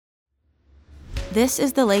This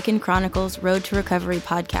is the Lakin Chronicles Road to Recovery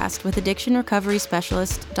podcast with addiction recovery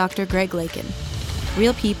specialist Dr. Greg Lakin.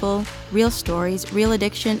 Real people, real stories, real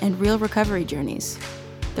addiction, and real recovery journeys.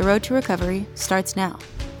 The road to recovery starts now.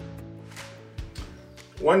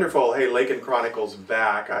 Wonderful. Hey, Lakin Chronicles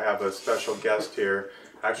back. I have a special guest here.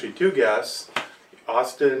 Actually, two guests,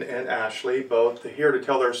 Austin and Ashley, both here to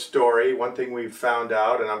tell their story. One thing we've found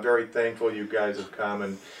out, and I'm very thankful you guys have come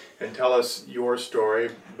and tell us your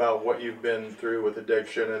story about what you've been through with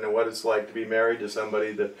addiction and what it's like to be married to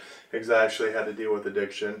somebody that has actually had to deal with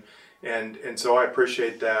addiction. And so I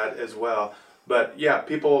appreciate that as well. But yeah,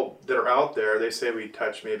 people that are out there, they say we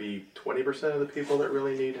touch maybe 20% of the people that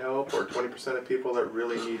really need help, or 20% of people that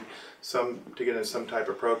really need to get in some type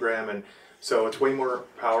of program. And so it's way more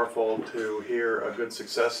powerful to hear a good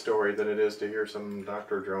success story than it is to hear some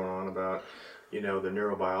doctor drone on about, the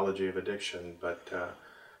neurobiology of addiction. But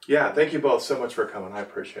yeah, thank you both so much for coming. I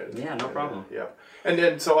appreciate it. Yeah, no problem. Yeah. And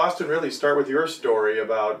then, so Austin, really start with your story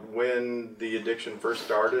about when the addiction first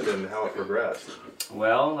started and how it progressed.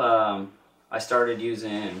 Well, I started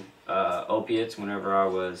using opiates whenever I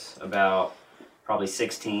was about probably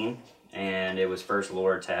 16, and it was first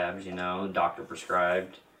Lortabs, doctor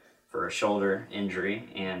prescribed for a shoulder injury,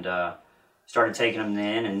 and started taking them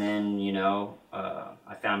then, and then,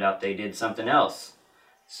 I found out they did something else.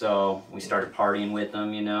 So we started partying with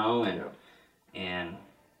them, and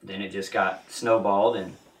then it just got snowballed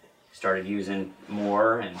and started using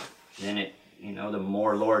more, and then it, the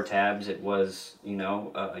more Lortabs it was, you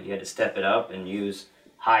had to step it up and use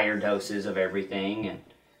higher doses of everything,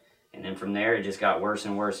 and then from there it just got worse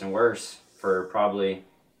and worse and worse for probably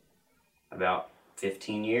about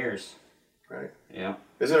 15 years. Right. Yeah.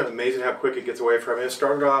 Isn't it amazing how quick it gets away from you? It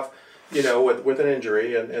started off, with an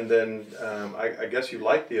injury, and then I guess you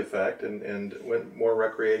liked the effect and went more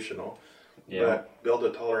recreational. Yeah. But built a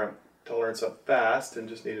tolerance up fast and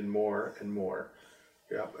just needed more and more.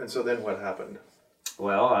 Yeah. And so then what happened?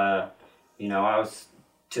 Well, I was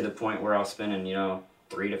to the point where I was spending, $300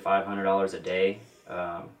 to $500 a day.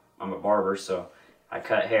 I'm a barber, so I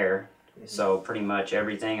cut hair. Mm-hmm. So pretty much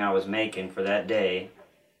everything I was making for that day,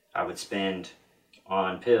 I would spend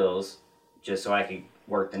on pills just so I could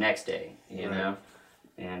work the next day, know.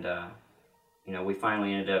 And, we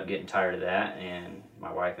finally ended up getting tired of that, and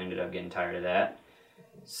my wife ended up getting tired of that.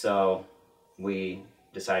 So we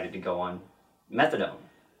decided to go on methadone.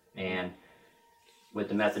 And with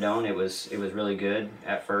the methadone, it was really good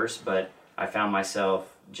at first, but I found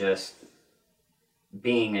myself just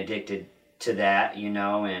being addicted to that,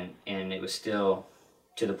 and it was still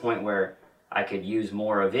to the point where I could use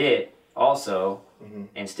more of it also, mm-hmm.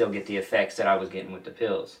 and still get the effects that I was getting with the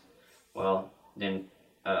pills. Well, then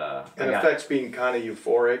effects being kind of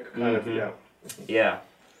euphoric, kind mm-hmm. of, yeah.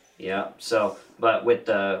 Yeah. So, but with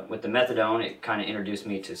the methadone, it kind of introduced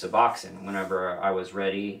me to Suboxone whenever I was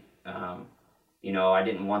ready. I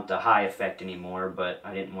didn't want the high effect anymore, but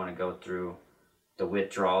I didn't want to go through the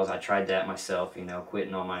withdrawals. I tried that myself,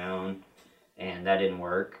 quitting on my own, and that didn't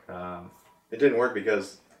work. It didn't work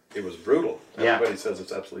because it was brutal. Yeah. Everybody says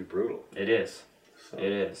it's absolutely brutal. It is. So.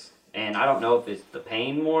 It is. And I don't know if it's the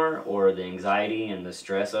pain more or the anxiety and the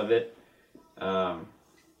stress of it. Kind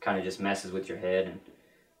of just messes with your head, and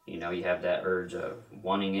you have that urge of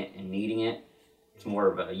wanting it and needing it. It's more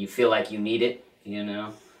of you feel like you need it,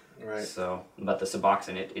 Right. So, but the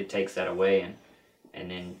Suboxone, it takes that away,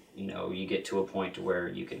 and then, you get to a point to where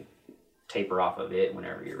you can taper off of it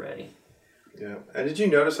whenever you're ready. Yeah. And did you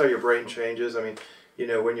notice how your brain changes? I mean,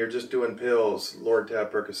 when you're just doing pills, Lortab,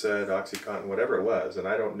 Percocet, OxyContin, whatever it was, and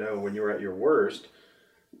I don't know, when you were at your worst,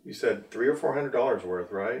 you said $300 or $400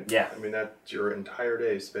 worth, right? Yeah. I mean, that's your entire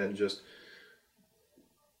day spent just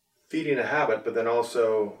feeding a habit, but then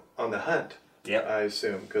also on the hunt. Yep. I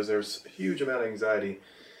assume, because there's a huge amount of anxiety.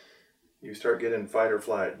 You start getting fight or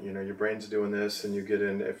flight. Your brain's doing this, and you get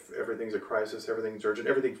in, if everything's a crisis, everything's urgent,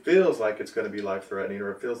 everything feels like it's going to be life-threatening,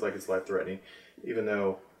 or it feels like it's life-threatening, even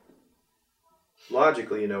though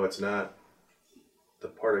logically, it's not. The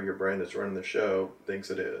part of your brain that's running the show thinks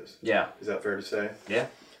it is. Yeah. Is that fair to say? Yeah.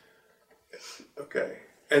 Okay.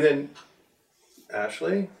 And then,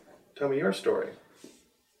 Ashley, tell me your story.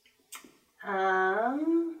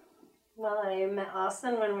 Well, I met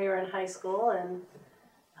Austin when we were in high school, and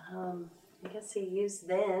I guess he used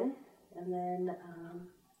then, and then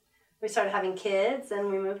we started having kids,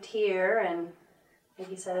 and we moved here, and like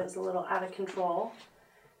you said, it was a little out of control.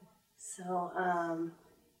 So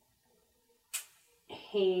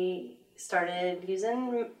he started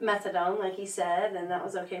using methadone, like he said, and that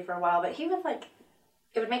was okay for a while, but he would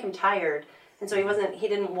it would make him tired, and so he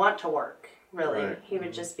didn't want to work, really. Right. He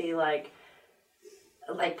would just be like,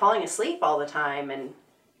 like falling asleep all the time, and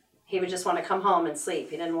he would just want to come home and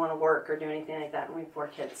sleep. He didn't want to work or do anything like that. And we have 4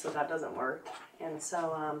 kids, so that doesn't work. And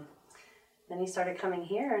so then he started coming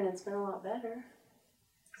here, and it's been a lot better.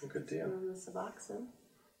 Good deal. On the Suboxone.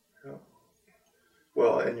 Yeah.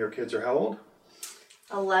 Well, and your kids are how old?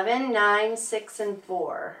 11, 9, 6, and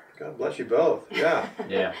 4. God bless you both. Yeah.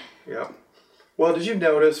 Yeah. Yeah. Well, did you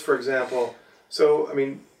notice, for example, so, I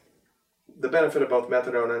mean, the benefit of both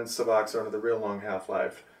methadone and Suboxone are the real long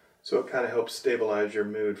half-life. So it kind of helps stabilize your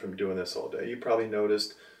mood from doing this all day. You probably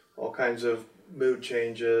noticed all kinds of mood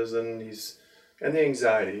changes, and the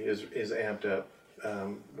anxiety is amped up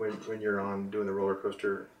when you're on doing the roller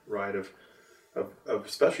coaster ride of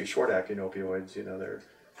especially short-acting opioids. You know,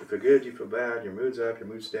 you feel good, you feel bad, your mood's up, your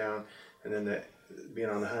mood's down, and then being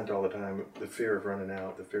on the hunt all the time, the fear of running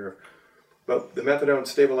out, but the methadone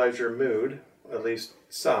stabilized your mood, at least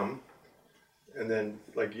some, and then,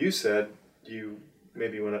 like you said, you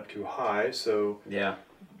maybe went up too high, so Yeah.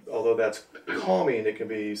 although that's calming, it can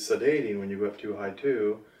be sedating when you go up too high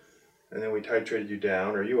too, and then we titrated you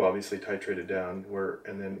down, or you obviously titrated down,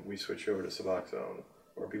 and then we switched over to Suboxone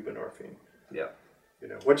or buprenorphine. Yeah. You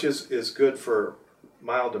know, which is good for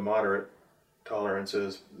mild to moderate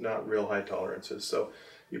tolerances, not real high tolerances. So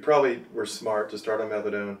you probably were smart to start on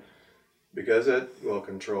methadone because it will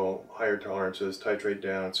control higher tolerances, titrate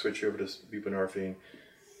down, switch you over to buprenorphine.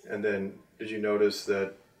 And then did you notice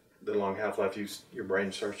that the long half-life, your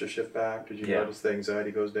brain starts to shift back? Did you notice the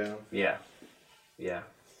anxiety goes down? Yeah. Yeah.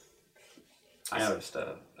 I noticed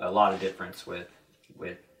a lot of difference with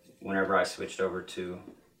whenever I switched over to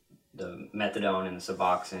the methadone and the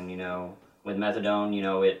Suboxone. You know, with methadone, you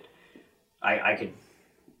know, I could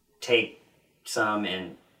take some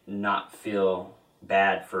and not feel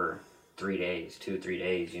bad for 3 days, 2-3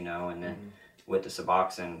 days, you know, and then with the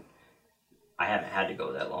Suboxone, I haven't had to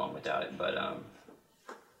go that long without it, but I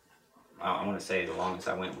want to say the longest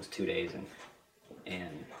I went was 2 days,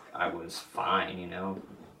 and I was fine, you know.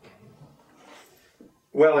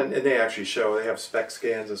 Well, and they actually show, they have SPECT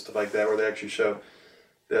scans and stuff like that, where they actually show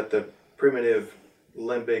that the primitive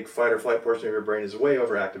limbic fight or flight portion of your brain is way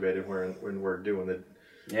overactivated when we're doing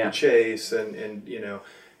the chase, and you know,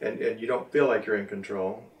 and you don't feel like you're in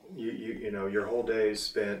control. You know, your whole day is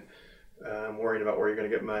spent worrying about where you're going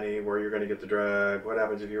to get money, where you're going to get the drug, what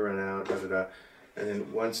happens if you run out, da da da. And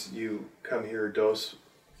then once you come here, dose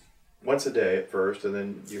once a day at first, and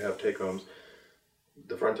then you have take-homes,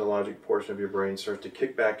 the frontologic portion of your brain starts to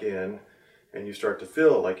kick back in, and you start to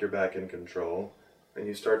feel like you're back in control, and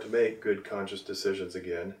you start to make good conscious decisions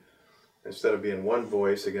again. Instead of being one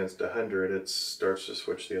voice against 100, it starts to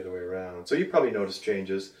switch the other way around. So you probably noticed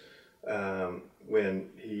changes when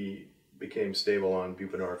he became stable on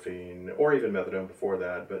buprenorphine, or even methadone before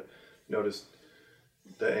that, but noticed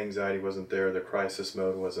the anxiety wasn't there, the crisis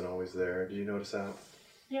mode wasn't always there. Did you notice that?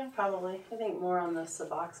 Yeah, probably. I think more on the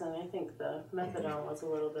Suboxone. I think the methadone was a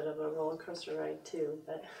little bit of a roller coaster ride too,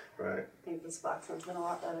 but right. I think the Suboxone's been a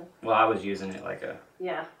lot better. Well, I was using it like a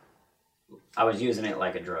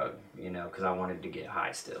drug, you know, because I wanted to get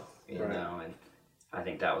high still, you know, and I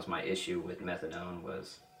think that was my issue with methadone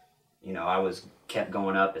was, you know, I kept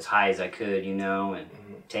going up as high as I could, you know, and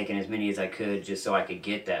taking as many as I could just so I could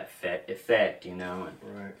get that effect, you know. And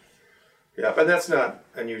right. Yeah, but that's not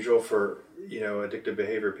unusual for, you know, addictive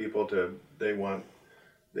behavior people they want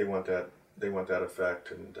that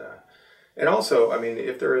effect, and also, I mean,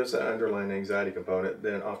 if there is an underlying anxiety component,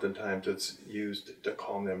 then oftentimes it's used to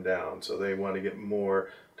calm them down. So they want to get more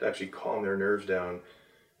to actually calm their nerves down.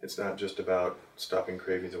 It's not just about stopping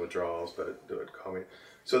cravings and withdrawals, but do it calming.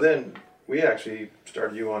 So then we actually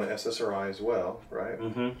started you on SSRI as well, right?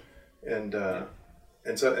 Mm-hmm.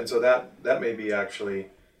 And so that may be actually.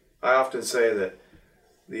 I often say that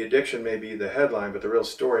the addiction may be the headline, but the real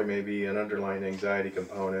story may be an underlying anxiety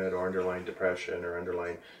component, or underlying depression, or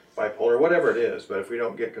underlying bipolar, whatever it is. But if we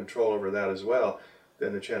don't get control over that as well,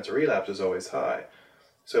 then the chance of relapse is always high.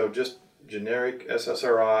 So just generic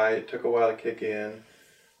SSRI, it took a while to kick in.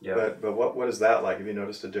 Yeah. But what is that like? Have you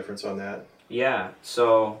noticed a difference on that? Yeah.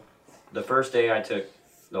 So the first day I took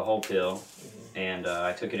the whole pill, and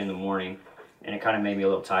I took it in the morning, and it kind of made me a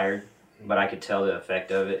little tired. But I could tell the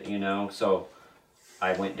effect of it, you know, so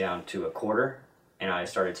I went down to a quarter, and I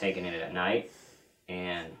started taking it at night,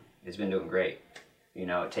 and it's been doing great. You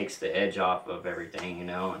know, it takes the edge off of everything, you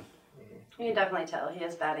know. And you can definitely tell he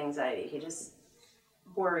has bad anxiety. He just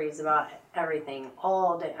worries about everything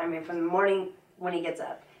all day. I mean, from the morning when he gets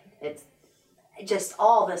up, it's just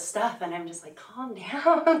all this stuff, and I'm just like, calm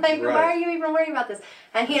down. Like, why are you even worrying about this?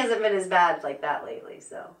 And he hasn't been as bad like that lately,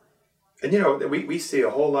 so. And you know, we see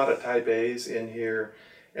a whole lot of type A's in here,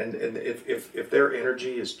 and if their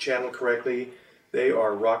energy is channeled correctly, they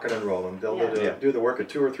are rocking and rolling. They'll do the work of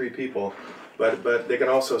 2 or 3 people, but they can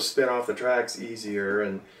also spin off the tracks easier.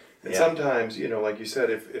 And sometimes, you know, like you said,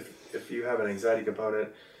 if you have an anxiety component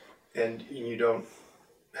and you don't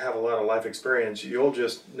have a lot of life experience, you'll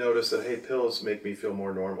just notice that, hey, pills make me feel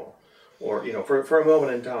more normal, or, you know, for a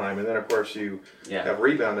moment in time. And then of course you have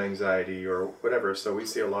rebound anxiety or whatever. So we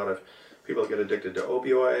see a lot of people get addicted to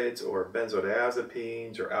opioids or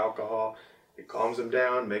benzodiazepines or alcohol. It calms them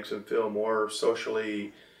down, makes them feel more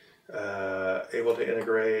socially able to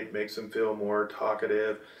integrate, makes them feel more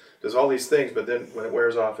talkative, does all these things, but then when it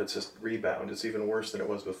wears off, it's just rebound. It's even worse than it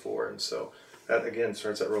was before. And so that, again,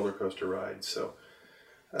 starts that roller coaster ride. So,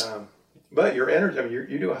 but your energy, I mean,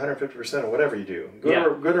 you do 150% of whatever you do,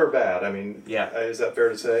 good or bad. I mean, is that fair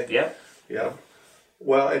to say? Yeah. Yeah.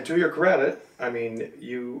 Well, and to your credit, I mean,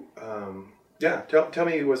 you, tell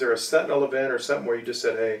me, was there a sentinel event or something where you just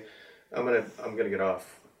said, hey, I'm gonna get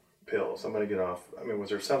off pills. I'm gonna get off. I mean, was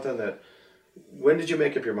there something that? When did you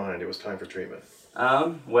make up your mind it was time for treatment?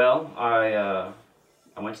 Well, I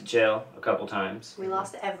went to jail a couple times. We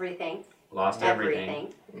lost everything. Lost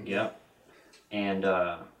everything. Mm-hmm. Yep. And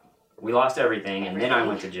we lost everything, and then I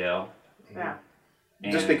went to jail. Yeah.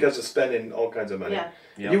 And just because of spending all kinds of money. Yeah.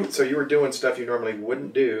 Yep. So you were doing stuff you normally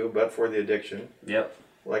wouldn't do, but for the addiction. Yep.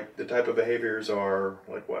 Like the type of behaviors are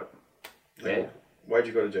like what? Like, why'd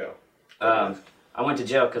you go to jail? I went to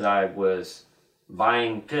jail because I was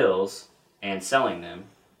buying pills and selling them,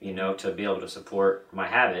 you know, to be able to support my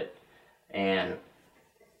habit, and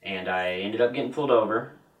I ended up getting pulled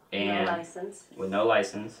over and no license. With no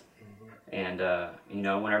license, and you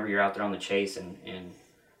know, whenever you're out there on the chase and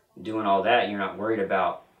doing all that, you're not worried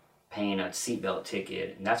about paying a seatbelt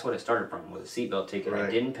ticket, and that's what it started from, was a seatbelt ticket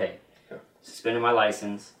I didn't pay. Suspended my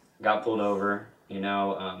license, got pulled over. You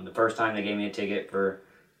know, the first time they gave me a ticket for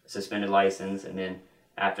suspended license, and then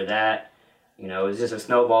after that, you know, it was just a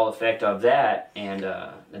snowball effect of that. And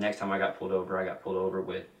the next time I got pulled over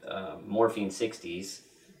with morphine 60s,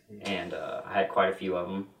 and I had quite a few of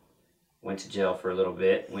them. Went to jail for a little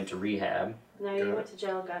bit, went to rehab. No, you went to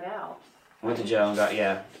jail and got out. Went to jail and got,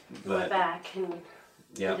 went back and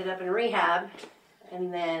ended up in rehab,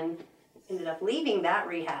 and then ended up leaving that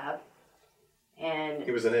rehab. And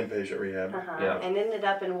he was an inpatient rehab. And ended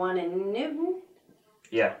up in one in Newton.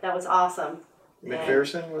 Yeah. That was awesome.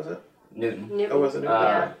 McPherson, was it? Newton. Oh, was it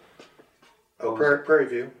Newton? Prairie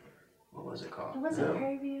View. What was it called? It wasn't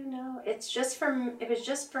Prairie View, no. It was just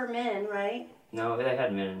for men, right? No, they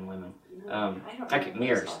had men and women. I don't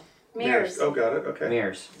know. Mears. Oh, got it. Okay.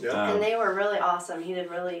 Mears. Yeah. And they were really awesome. He did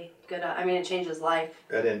really good. I mean, it changed his life.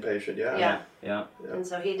 At inpatient, Yeah. And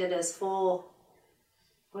so he did his full,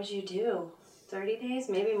 what'd you do? 30 days,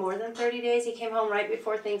 maybe more than 30 days. He came home right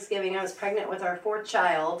before Thanksgiving. I was pregnant with our 4th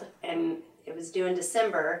child, and it was due in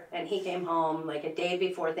December, and he came home like a day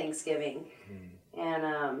before Thanksgiving.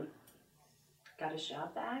 And got his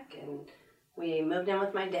job back, and we moved in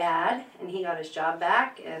with my dad, and he got his job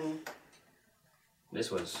back, and this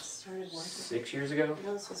was started working. 6 years ago?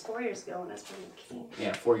 No, this was 4 years ago when I was pregnant.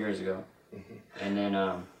 Yeah, 4 years ago. And then,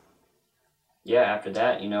 after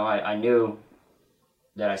that, you know, I knew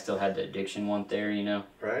that I still had the addiction want there, you know.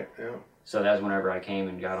 Right, yeah. So that's whenever I came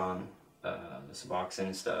and got on the Suboxone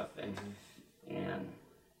and stuff, and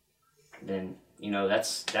then, you know,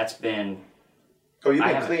 that's been. Oh, you've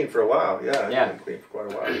been clean for a while, yeah. You've been clean for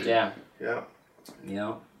quite a while. Yeah. Yeah. You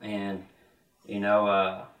know, and you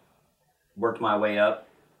know, worked my way up,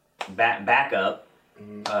 back up,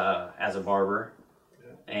 as a barber,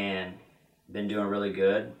 and been doing really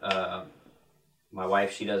good. My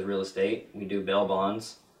wife, she does real estate. We do bail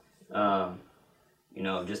bonds. You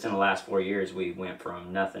know, just in the last 4 years, we went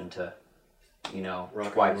from nothing to, you know,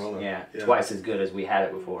 twice as good as we had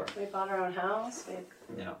it before. We bought our own house.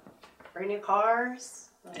 We Yeah. brand new cars.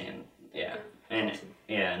 And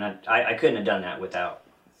I couldn't have done that without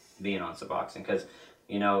being on Suboxone, because,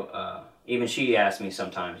 you know, even she asked me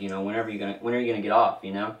sometimes, you know, when are you gonna get off,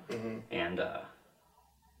 you know, and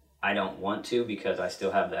I don't want to, because I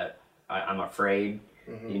still have that. I'm afraid,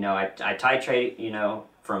 you know. I titrate, you know,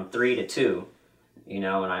 from 3 to 2, you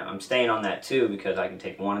know, and I'm staying on that 2 because I can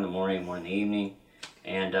take 1 in the morning, 1 in the evening,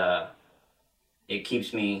 and it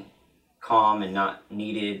keeps me calm and not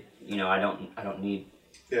needed. You know, I don't need.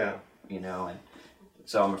 Yeah. You know, and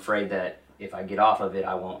so I'm afraid that if I get off of it,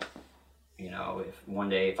 I won't. You know, if one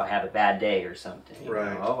day if I have a bad day or something, you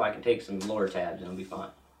know, I can take some Lortabs and it'll be fine.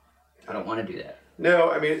 I don't want to do that.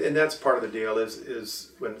 No, I mean, and that's part of the deal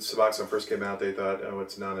is when Suboxone first came out, they thought, oh,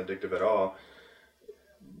 it's non-addictive at all.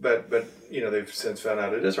 But you know, they've since found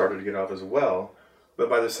out it is harder to get off as well. But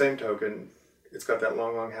by the same token, it's got that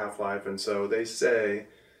long half-life, and so they say,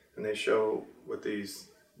 and they show with these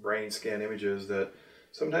brain scan images that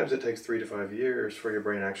sometimes it takes 3 to 5 years for your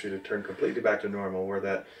brain actually to turn completely back to normal, where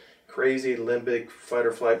that crazy limbic fight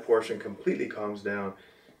or flight portion completely calms down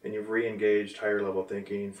and you've re-engaged higher level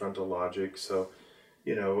thinking, frontal logic. So,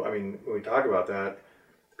 when we talk about that,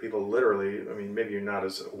 people literally, maybe you're not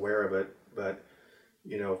as aware of it, but,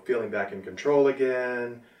 feeling back in control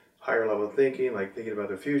again, higher level thinking, like thinking about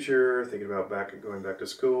the future, thinking about going back to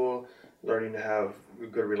school, learning to have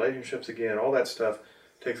good relationships again, all that stuff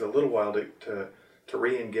takes a little while to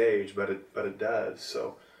re-engage, but it does.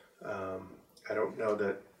 So I don't know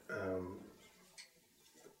that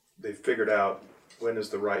they've figured out when is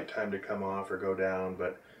the right time to come off or go down,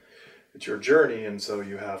 but it's your journey, and so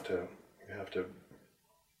you have to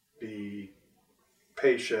be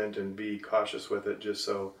patient and be cautious with it, just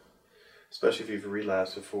so, especially if you've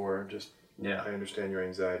relapsed before. I understand your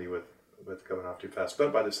anxiety with coming off too fast,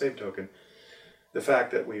 but by the same token, the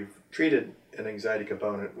fact that we've treated an anxiety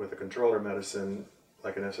component with a controller medicine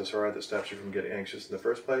like an SSRI that stops you from getting anxious in the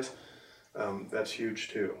first place, that's huge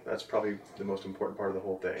too. That's probably the most important part of the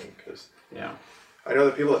whole thing, because I know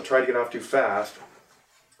that people that try to get off too fast,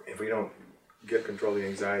 if we don't get control of the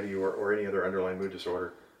anxiety or any other underlying mood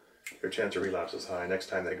disorder, their chance of relapse is high. Next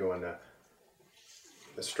time they go into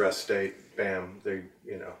a stress state, bam,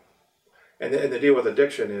 And the deal with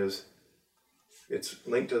addiction is it's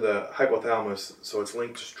linked to the hypothalamus, so it's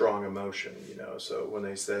linked to strong emotion, So when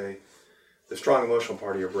they say the strong emotional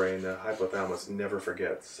part of your brain, the hypothalamus never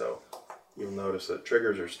forgets. So you'll notice that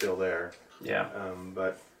triggers are still there. Yeah.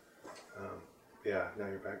 Now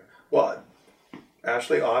you're back. Well,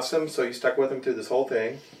 Ashley, awesome. So you stuck with him through this whole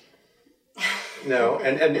thing. No,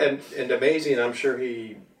 and amazing. I'm sure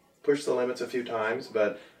he pushed the limits a few times,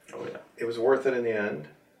 but it was worth it in the end.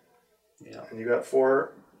 Yeah. And you got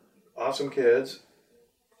 4 awesome kids.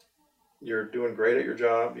 You're doing great at your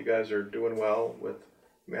job. You guys are doing well with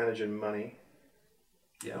managing money.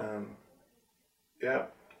 Yeah.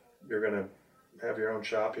 You're going to have your own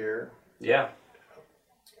shop here. Yeah.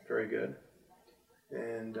 Very good.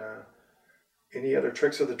 And any other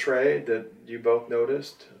tricks of the trade that you both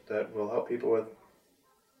noticed that will help people with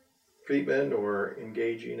treatment or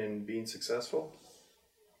engaging and being successful?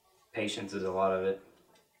 Patience is a lot of it,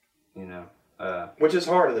 Which is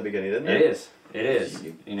hard in the beginning, isn't it? It is.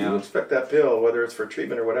 You expect that pill, whether it's for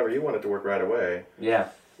treatment or whatever, you want it to work right away. Yeah.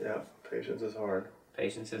 Yeah, patience is hard.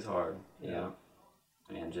 Yeah.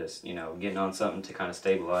 And just, getting on something to kind of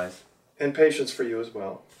stabilize. And patience for you as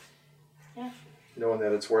well. Yeah. Knowing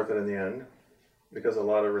that it's worth it in the end, because a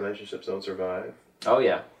lot of relationships don't survive. Oh,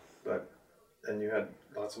 yeah. And you had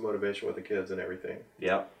lots of motivation with the kids and everything.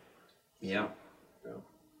 Yeah.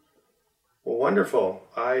 Well, wonderful.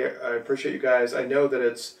 I appreciate you guys. I know that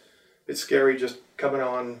it's scary just coming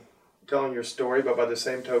on, telling your story, but by the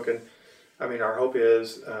same token, our hope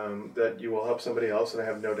is that you will help somebody else, and I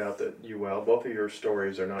have no doubt that you will. Both of your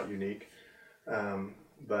stories are not unique,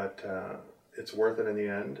 but it's worth it in the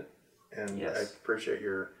end. And yes. I appreciate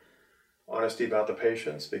your honesty about the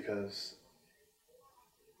patients, because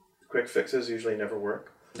quick fixes usually never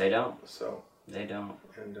work. They don't. So. They don't.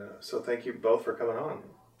 And so thank you both for coming on.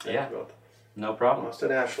 Thank you both. No problem.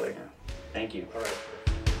 Austin, Ashley. Yeah. Thank you. All right.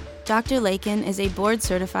 Dr. Lakin is a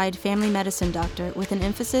board-certified family medicine doctor with an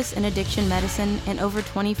emphasis in addiction medicine and over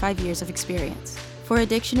 25 years of experience. For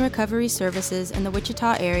addiction recovery services in the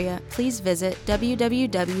Wichita area, please visit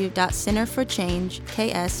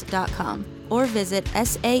www.centerforchangeks.com or visit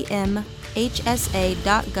samhsa.gov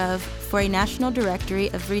for a national directory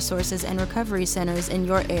of resources and recovery centers in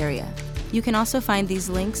your area. You can also find these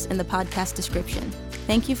links in the podcast description.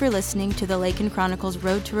 Thank you for listening to the Lakin Chronicles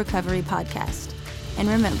Road to Recovery podcast. And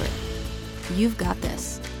remember, you've got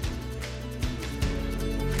this.